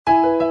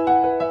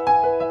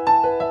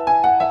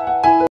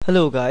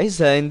Hello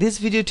guys, in this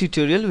video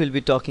tutorial we'll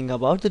be talking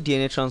about the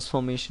DNA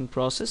transformation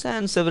process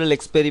and several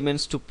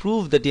experiments to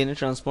prove the DNA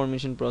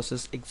transformation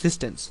process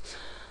existence.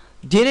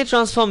 DNA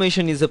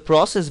transformation is a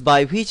process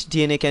by which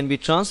DNA can be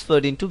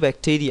transferred into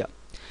bacteria.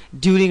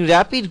 During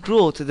rapid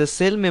growth, the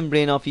cell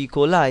membrane of E.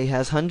 coli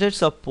has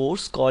hundreds of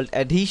pores called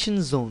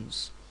adhesion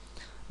zones.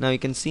 Now you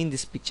can see in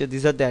this picture,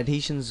 these are the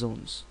adhesion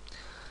zones.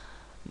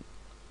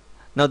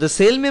 Now the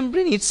cell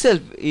membrane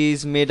itself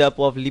is made up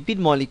of lipid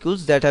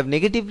molecules that have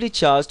negatively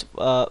charged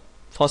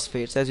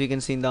phosphates, as you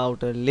can see in the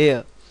outer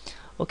layer.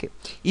 Okay,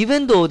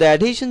 even though the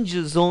adhesion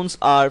zones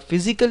are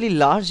physically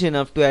large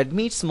enough to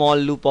admit small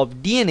loop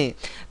of DNA,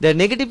 the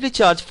negatively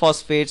charged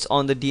phosphates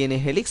on the DNA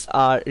helix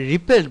are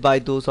repelled by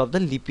those of the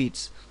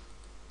lipids.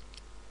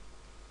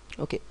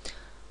 Okay,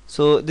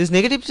 so this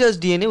negative charged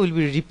DNA will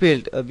be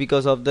repelled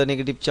because of the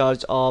negative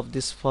charge of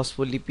this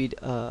phospholipid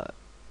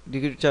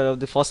negative charge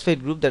of the phosphate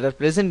group that are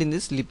present in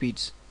these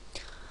lipids.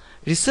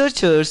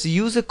 Researchers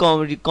use a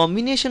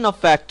combination of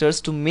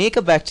factors to make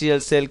a bacterial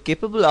cell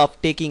capable of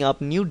taking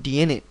up new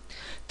DNA.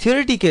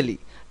 Theoretically,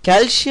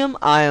 calcium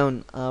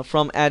ion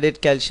from added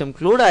calcium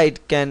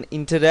chloride can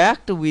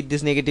interact with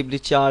this negatively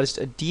charged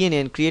DNA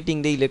and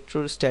creating the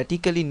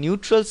electrostatically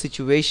neutral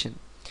situation.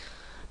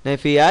 Now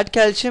if we add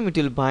calcium, it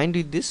will bind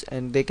with this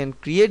and they can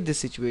create this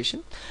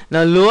situation.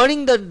 Now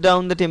lowering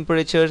down the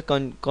temperature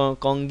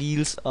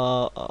congeals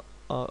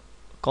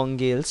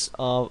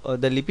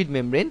the lipid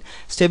membrane,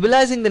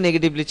 stabilizing the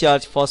negatively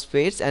charged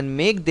phosphates and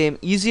make them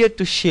easier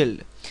to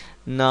shield.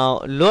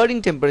 Now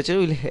lowering temperature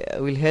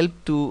will help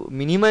to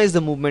minimize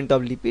the movement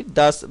of lipid.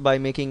 Thus, by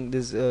making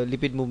this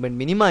lipid movement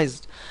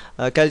minimized,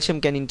 calcium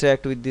can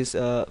interact with this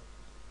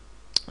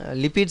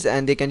lipids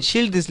and they can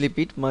shield this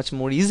lipid much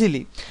more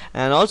easily,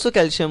 and also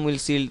calcium will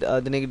shield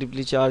the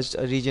negatively charged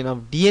region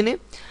of DNA.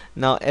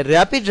 Now a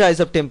rapid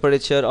rise of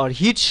temperature or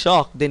heat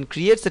shock then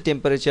creates a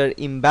temperature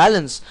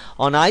imbalance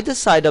on either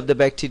side of the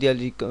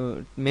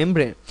bacterial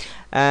membrane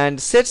and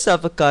sets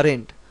up a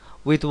current.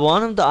 With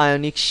one of the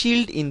ionic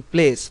shield in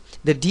place,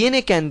 the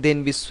DNA can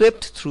then be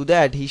swept through the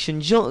adhesion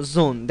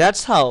zone.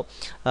 That's how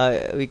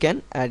we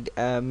can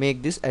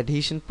make this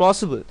adhesion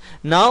possible.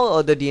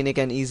 Now the DNA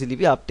can easily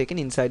be uptaken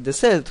inside the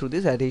cell through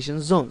these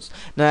adhesion zones.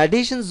 Now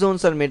adhesion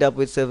zones are made up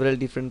with several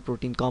different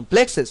protein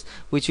complexes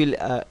which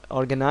will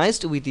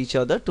organized with each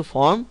other to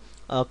form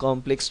a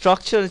complex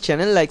structure,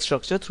 channel-like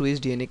structure through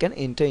which DNA can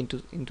enter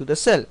into the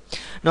cell.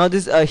 Now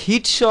this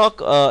heat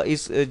shock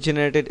is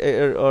generated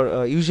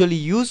or usually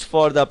used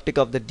for the uptake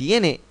of the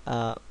DNA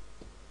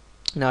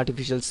in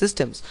artificial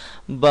systems,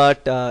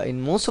 but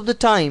in most of the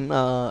time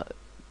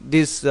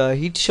this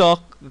heat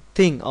shock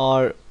thing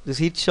or this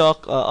heat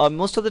shock or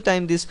most of the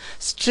time this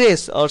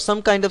stress or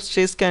some kind of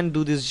stress can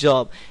do this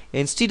job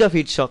instead of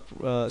heat shock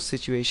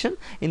situation.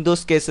 In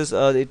those cases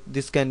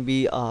this can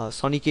be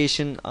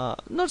sonication,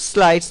 not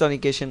slight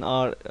sonication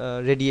or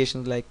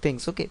radiation like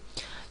things. Okay,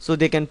 so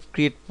they can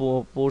create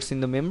pores in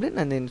the membrane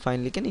and then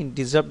finally can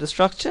disrupt the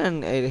structure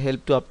and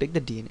help to uptake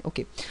the DNA.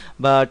 Okay,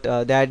 but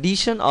the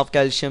addition of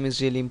calcium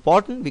is really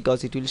important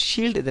because it will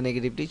shield the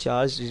negatively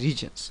charged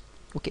regions.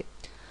 Okay,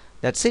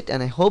 that's it,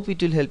 and I hope it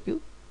will help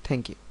you.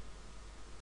 Thank you.